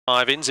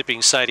5 in.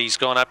 Zipping Sadie's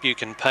gone up, You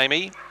Can Pay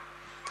Me.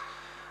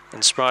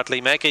 And Sprightly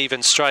Mac,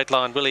 even Straight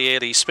Line Willie,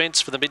 Airlie Spence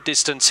for the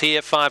mid-distance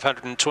here.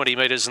 520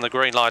 metres and the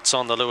green light's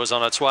on. The lure's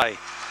on its way.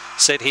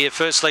 Set here,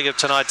 first leg of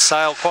tonight's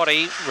Sail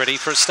Quaddie, ready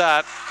for a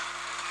start.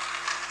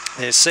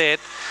 They're set.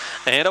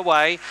 And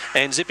away,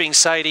 and Zipping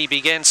Sadie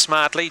began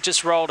smartly,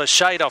 just rolled a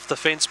shade off the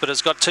fence, but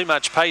has got too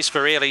much pace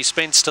for Airlie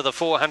Spence to the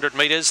 400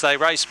 metres. They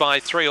race by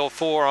 3 or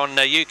 4 on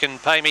You Can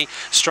Pay Me.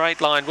 Straight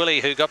Line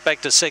Willie, who got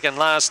back to second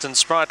last, and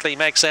Sprightly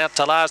Max out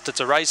to last. It's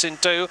a race in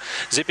 2.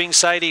 Zipping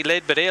Sadie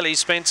led, but Airlie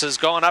Spence has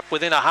gone up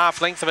within a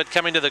half length of it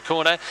coming to the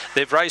corner.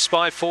 They've raced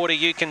by 40.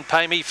 You Can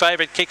Pay Me.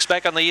 Favourite kicks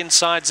back on the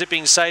inside.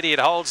 Zipping Sadie, it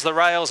holds the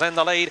rails and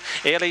the lead.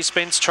 Airlie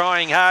Spence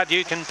trying hard.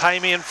 You Can Pay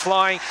Me, and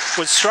flying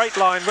was Straight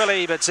Line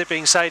Willie, but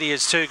Zipping Sadie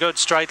is too good.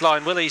 Straight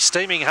Line Willie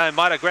steaming home,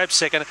 might have grabbed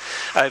second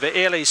over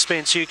Airlie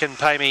Spence, You Can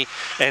Pay Me,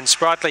 and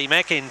Sprightly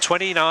Mac in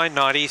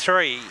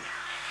 29.93.